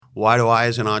Why do I,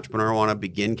 as an entrepreneur, want to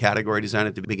begin category design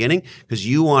at the beginning? Because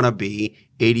you want to be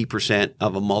 80%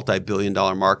 of a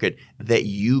multi-billion-dollar market that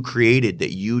you created,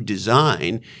 that you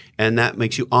design, and that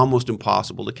makes you almost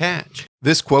impossible to catch.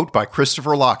 This quote by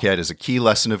Christopher Lochhead is a key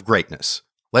lesson of greatness.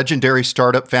 Legendary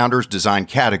startup founders design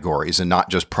categories and not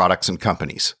just products and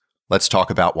companies. Let's talk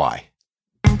about why.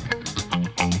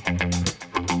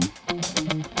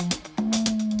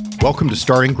 Welcome to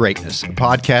Starting Greatness, a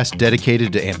podcast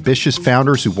dedicated to ambitious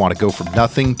founders who want to go from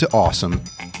nothing to awesome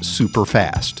super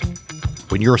fast.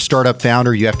 When you're a startup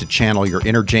founder, you have to channel your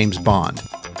inner James Bond,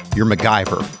 your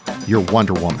MacGyver, your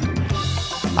Wonder Woman.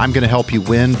 I'm going to help you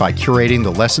win by curating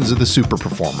the lessons of the super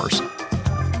performers,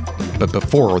 but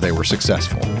before they were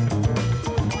successful.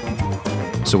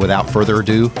 So without further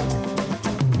ado,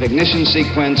 ignition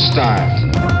sequence start.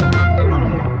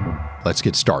 Let's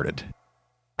get started.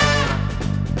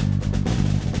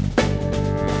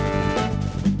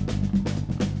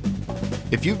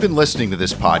 If you've been listening to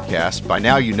this podcast, by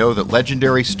now you know that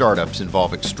legendary startups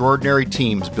involve extraordinary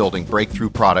teams building breakthrough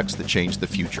products that change the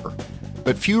future.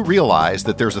 But few realize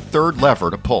that there's a third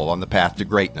lever to pull on the path to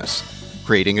greatness,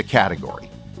 creating a category.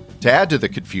 To add to the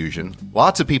confusion,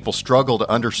 lots of people struggle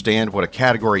to understand what a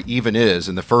category even is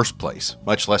in the first place,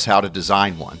 much less how to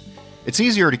design one. It's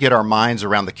easier to get our minds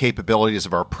around the capabilities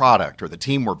of our product or the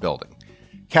team we're building.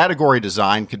 Category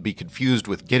design could be confused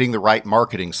with getting the right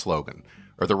marketing slogan,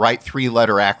 or the right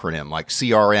three-letter acronym like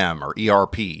CRM or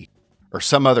ERP, or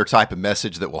some other type of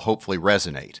message that will hopefully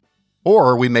resonate.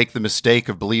 Or we make the mistake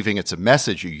of believing it's a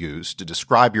message you use to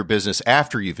describe your business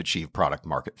after you've achieved product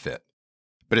market fit.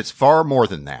 But it's far more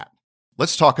than that.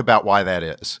 Let's talk about why that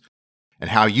is, and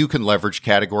how you can leverage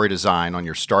category design on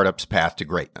your startup's path to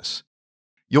greatness.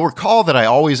 You'll recall that I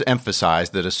always emphasize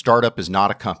that a startup is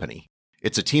not a company.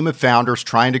 It's a team of founders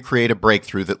trying to create a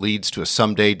breakthrough that leads to a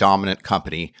someday dominant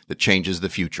company that changes the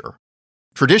future.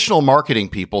 Traditional marketing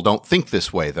people don't think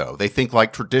this way, though. They think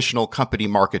like traditional company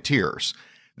marketeers.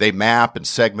 They map and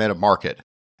segment a market,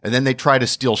 and then they try to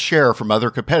steal share from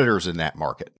other competitors in that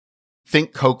market.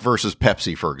 Think Coke versus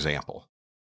Pepsi, for example.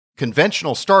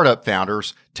 Conventional startup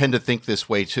founders tend to think this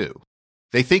way, too.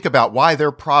 They think about why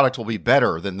their product will be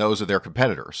better than those of their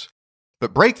competitors.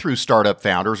 But breakthrough startup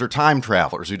founders are time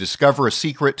travelers who discover a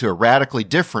secret to a radically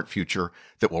different future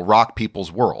that will rock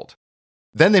people's world.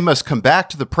 Then they must come back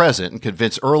to the present and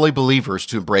convince early believers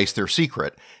to embrace their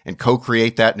secret and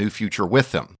co-create that new future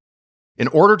with them. In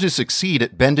order to succeed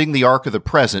at bending the arc of the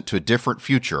present to a different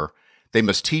future, they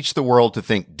must teach the world to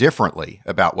think differently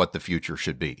about what the future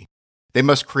should be. They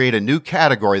must create a new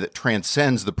category that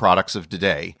transcends the products of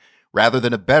today, rather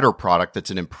than a better product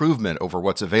that's an improvement over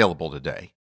what's available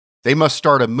today. They must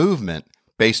start a movement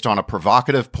based on a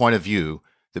provocative point of view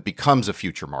that becomes a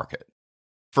future market.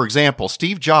 For example,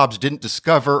 Steve Jobs didn't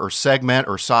discover or segment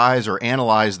or size or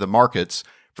analyze the markets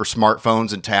for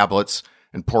smartphones and tablets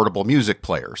and portable music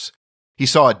players. He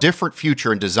saw a different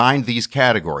future and designed these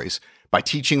categories by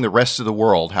teaching the rest of the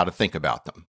world how to think about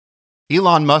them.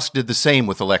 Elon Musk did the same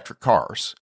with electric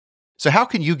cars. So how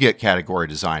can you get category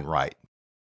design right?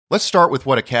 Let's start with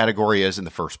what a category is in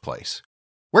the first place.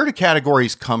 Where do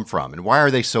categories come from, and why are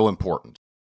they so important?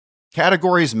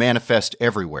 Categories manifest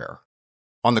everywhere.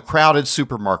 On the crowded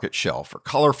supermarket shelf are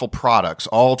colorful products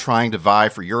all trying to vie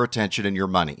for your attention and your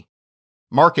money.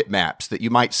 Market maps that you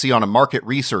might see on a market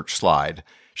research slide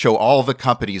show all the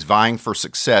companies vying for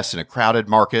success in a crowded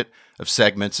market of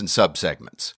segments and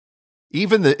subsegments.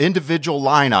 Even the individual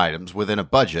line items within a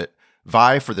budget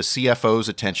vie for the CFO's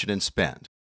attention and spend.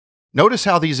 Notice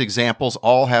how these examples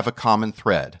all have a common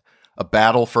thread. A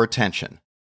battle for attention.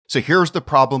 So here's the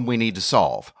problem we need to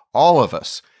solve. All of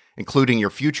us, including your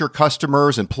future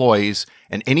customers, employees,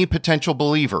 and any potential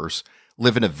believers,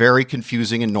 live in a very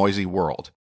confusing and noisy world.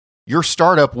 Your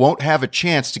startup won't have a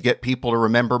chance to get people to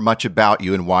remember much about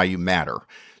you and why you matter.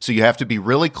 So you have to be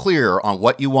really clear on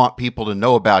what you want people to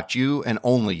know about you and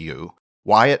only you,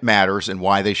 why it matters, and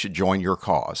why they should join your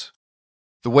cause.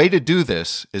 The way to do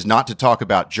this is not to talk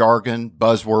about jargon,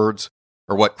 buzzwords,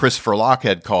 or what Christopher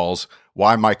Lochhead calls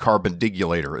why my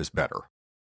carbondiculator is better.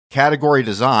 Category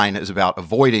design is about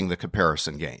avoiding the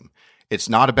comparison game. It's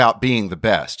not about being the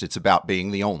best, it's about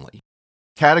being the only.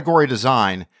 Category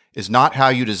design is not how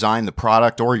you design the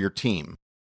product or your team.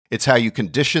 It's how you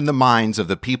condition the minds of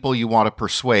the people you want to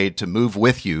persuade to move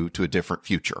with you to a different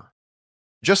future.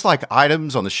 Just like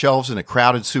items on the shelves in a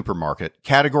crowded supermarket,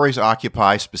 categories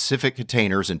occupy specific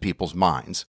containers in people's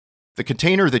minds. The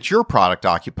container that your product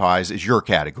occupies is your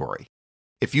category.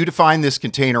 If you define this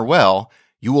container well,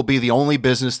 you will be the only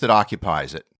business that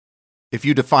occupies it. If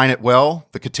you define it well,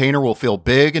 the container will feel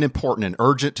big and important and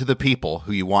urgent to the people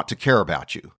who you want to care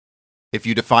about you. If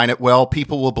you define it well,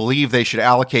 people will believe they should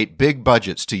allocate big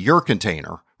budgets to your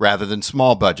container rather than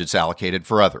small budgets allocated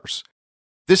for others.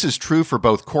 This is true for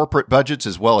both corporate budgets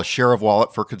as well as share of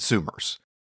wallet for consumers.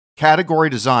 Category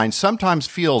design sometimes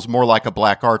feels more like a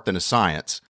black art than a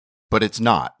science, but it's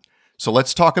not. So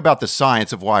let's talk about the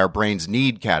science of why our brains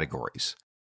need categories.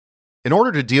 In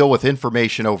order to deal with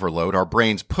information overload, our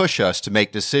brains push us to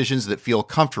make decisions that feel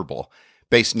comfortable,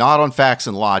 based not on facts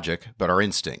and logic, but our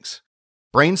instincts.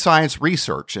 Brain science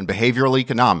research and behavioral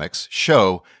economics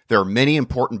show there are many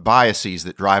important biases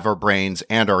that drive our brains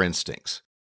and our instincts.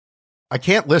 I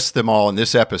can't list them all in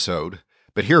this episode,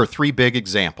 but here are 3 big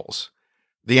examples.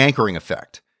 The anchoring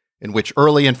effect, in which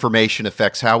early information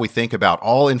affects how we think about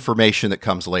all information that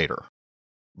comes later.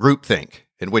 Groupthink,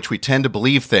 in which we tend to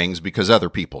believe things because other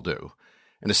people do.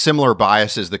 And a similar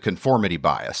bias is the conformity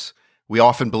bias. We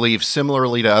often believe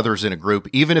similarly to others in a group,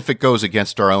 even if it goes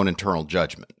against our own internal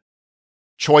judgment.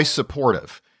 Choice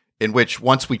supportive, in which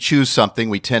once we choose something,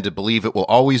 we tend to believe it will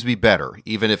always be better,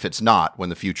 even if it's not when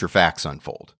the future facts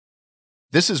unfold.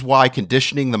 This is why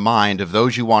conditioning the mind of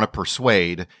those you want to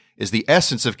persuade is the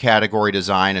essence of category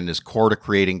design and is core to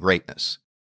creating greatness.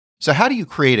 So how do you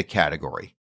create a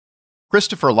category?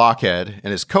 Christopher Lochhead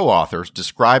and his co-authors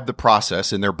describe the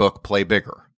process in their book Play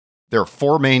Bigger. There are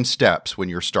 4 main steps when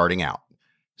you're starting out.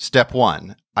 Step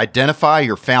 1, identify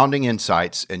your founding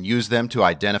insights and use them to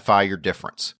identify your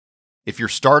difference. If your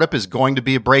startup is going to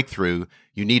be a breakthrough,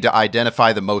 you need to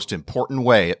identify the most important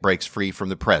way it breaks free from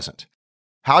the present.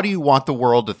 How do you want the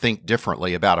world to think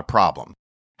differently about a problem?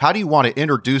 How do you want to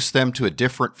introduce them to a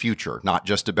different future, not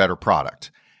just a better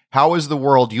product? How is the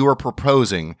world you are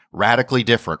proposing radically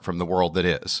different from the world that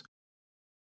is?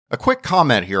 A quick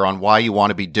comment here on why you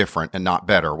want to be different and not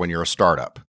better when you're a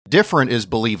startup. Different is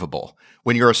believable.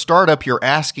 When you're a startup, you're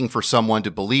asking for someone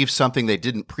to believe something they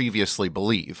didn't previously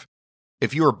believe.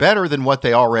 If you are better than what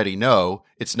they already know,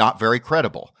 it's not very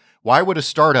credible. Why would a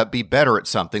startup be better at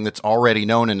something that's already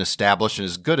known and established and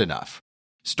is good enough?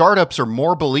 Startups are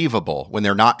more believable when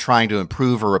they're not trying to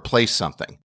improve or replace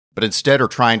something, but instead are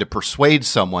trying to persuade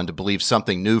someone to believe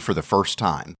something new for the first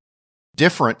time.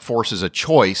 Different forces a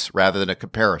choice rather than a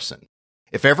comparison.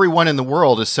 If everyone in the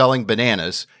world is selling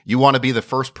bananas, you want to be the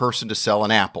first person to sell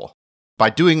an apple. By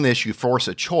doing this, you force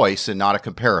a choice and not a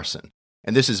comparison.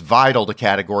 And this is vital to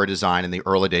category design in the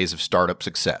early days of startup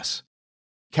success.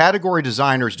 Category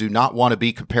designers do not want to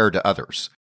be compared to others.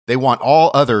 They want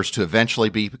all others to eventually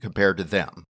be compared to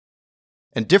them.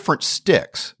 And different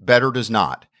sticks, better does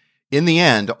not. In the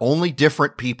end, only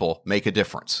different people make a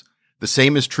difference. The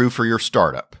same is true for your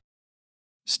startup.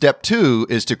 Step 2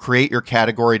 is to create your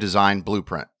category design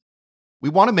blueprint. We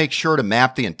want to make sure to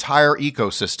map the entire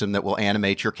ecosystem that will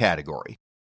animate your category.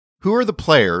 Who are the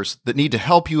players that need to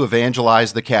help you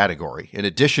evangelize the category in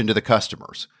addition to the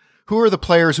customers? Who are the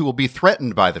players who will be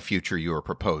threatened by the future you are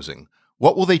proposing?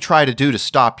 What will they try to do to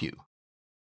stop you?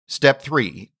 Step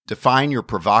 3, define your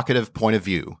provocative point of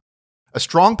view. A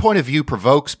strong point of view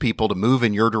provokes people to move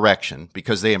in your direction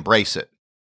because they embrace it.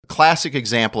 A classic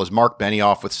example is Mark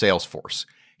Benioff with Salesforce.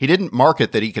 He didn't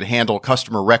market that he could handle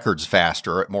customer records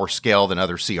faster at more scale than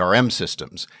other CRM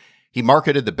systems. He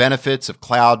marketed the benefits of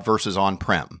cloud versus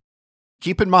on-prem.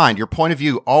 Keep in mind, your point of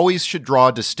view always should draw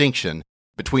a distinction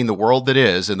between the world that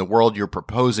is and the world you're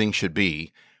proposing should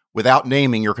be, without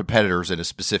naming your competitors in a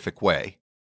specific way.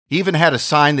 He even had a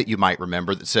sign that you might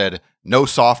remember that said, "No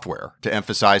software," to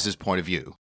emphasize his point of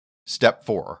view. Step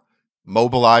 4,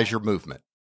 mobilize your movement.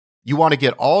 You want to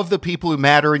get all of the people who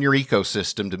matter in your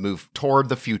ecosystem to move toward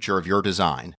the future of your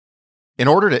design. In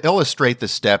order to illustrate the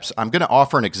steps, I'm going to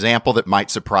offer an example that might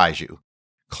surprise you.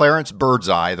 Clarence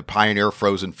Birdseye, the pioneer of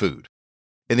frozen food.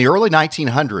 In the early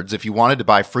 1900s, if you wanted to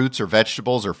buy fruits or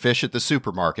vegetables or fish at the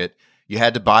supermarket, you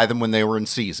had to buy them when they were in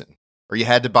season, or you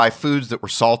had to buy foods that were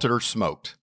salted or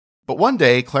smoked. But one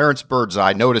day, Clarence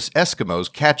Birdseye noticed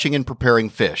Eskimos catching and preparing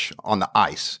fish on the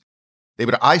ice. They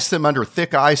would ice them under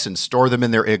thick ice and store them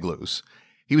in their igloos.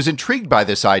 He was intrigued by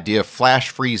this idea of flash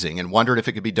freezing and wondered if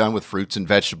it could be done with fruits and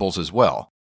vegetables as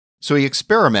well. So he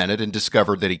experimented and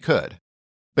discovered that he could.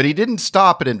 But he didn't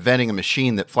stop at inventing a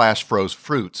machine that flash froze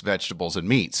fruits, vegetables, and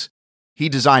meats. He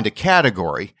designed a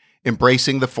category,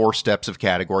 embracing the 4 steps of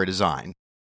category design.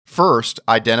 First,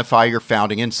 identify your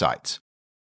founding insights.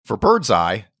 For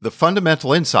Birdseye, the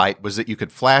fundamental insight was that you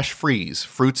could flash freeze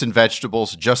fruits and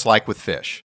vegetables just like with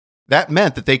fish. That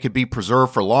meant that they could be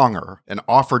preserved for longer and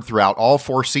offered throughout all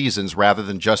 4 seasons rather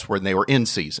than just when they were in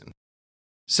season.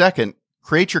 Second,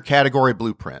 create your category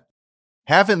blueprint.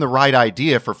 Having the right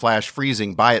idea for flash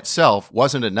freezing by itself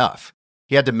wasn't enough.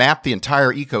 He had to map the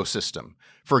entire ecosystem.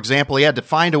 For example, he had to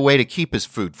find a way to keep his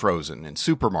food frozen in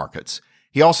supermarkets.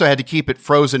 He also had to keep it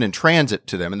frozen in transit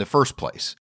to them in the first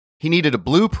place. He needed a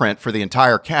blueprint for the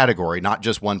entire category, not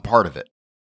just one part of it.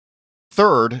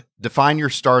 Third, define your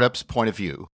startup's point of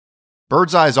view.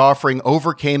 Birds Eye's offering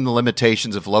overcame the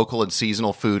limitations of local and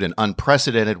seasonal food in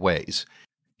unprecedented ways.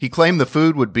 He claimed the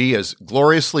food would be as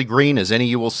gloriously green as any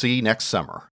you will see next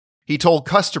summer. He told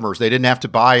customers they didn't have to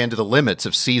buy into the limits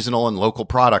of seasonal and local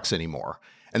products anymore,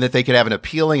 and that they could have an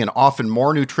appealing and often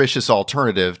more nutritious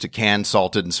alternative to canned,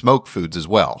 salted, and smoked foods as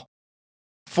well.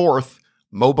 Fourth,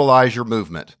 mobilize your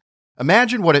movement.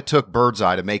 Imagine what it took Birds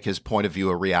Eye to make his point of view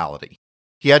a reality.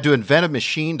 He had to invent a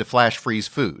machine to flash freeze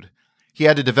food. He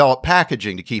had to develop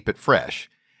packaging to keep it fresh.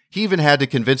 He even had to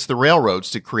convince the railroads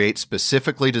to create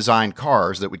specifically designed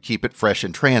cars that would keep it fresh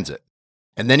in transit.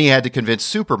 And then he had to convince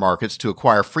supermarkets to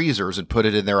acquire freezers and put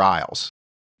it in their aisles.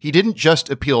 He didn't just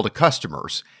appeal to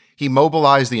customers. He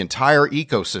mobilized the entire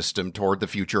ecosystem toward the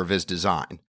future of his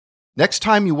design. Next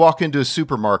time you walk into a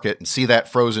supermarket and see that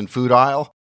frozen food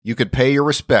aisle, you could pay your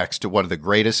respects to one of the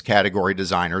greatest category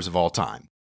designers of all time.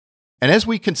 And as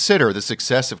we consider the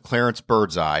success of Clarence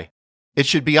Birds Eye, it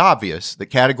should be obvious that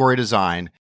category design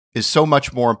is so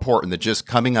much more important than just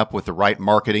coming up with the right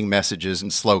marketing messages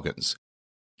and slogans.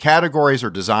 Categories are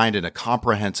designed in a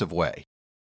comprehensive way.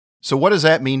 So what does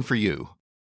that mean for you?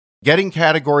 Getting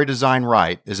category design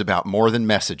right is about more than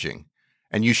messaging,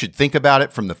 and you should think about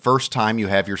it from the first time you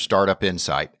have your startup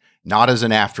insight, not as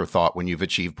an afterthought when you've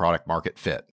achieved product market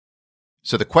fit.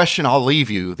 So the question I'll leave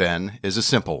you then is a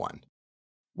simple one.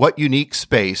 What unique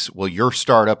space will your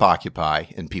startup occupy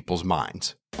in people's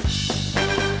minds?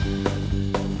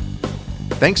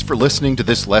 Thanks for listening to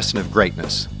this lesson of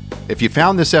greatness. If you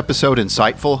found this episode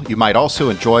insightful, you might also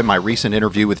enjoy my recent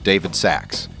interview with David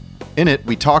Sachs. In it,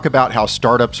 we talk about how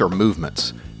startups are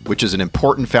movements, which is an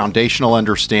important foundational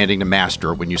understanding to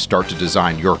master when you start to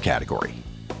design your category.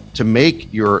 To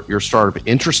make your startup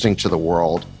interesting to the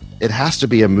world, it has to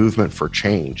be a movement for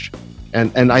change.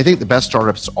 And I think the best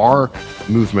startups are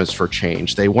movements for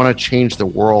change. They want to change the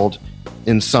world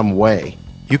in some way.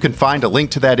 You can find a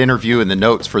link to that interview in the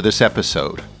notes for this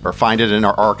episode, or find it in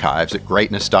our archives at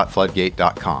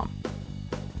greatness.floodgate.com.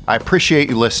 I appreciate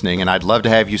you listening, and I'd love to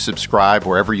have you subscribe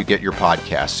wherever you get your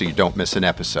podcasts so you don't miss an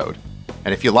episode.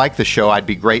 And if you like the show, I'd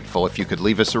be grateful if you could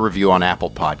leave us a review on Apple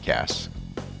Podcasts.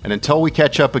 And until we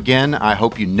catch up again, I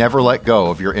hope you never let go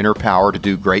of your inner power to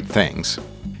do great things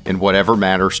in whatever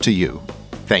matters to you.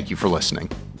 Thank you for listening.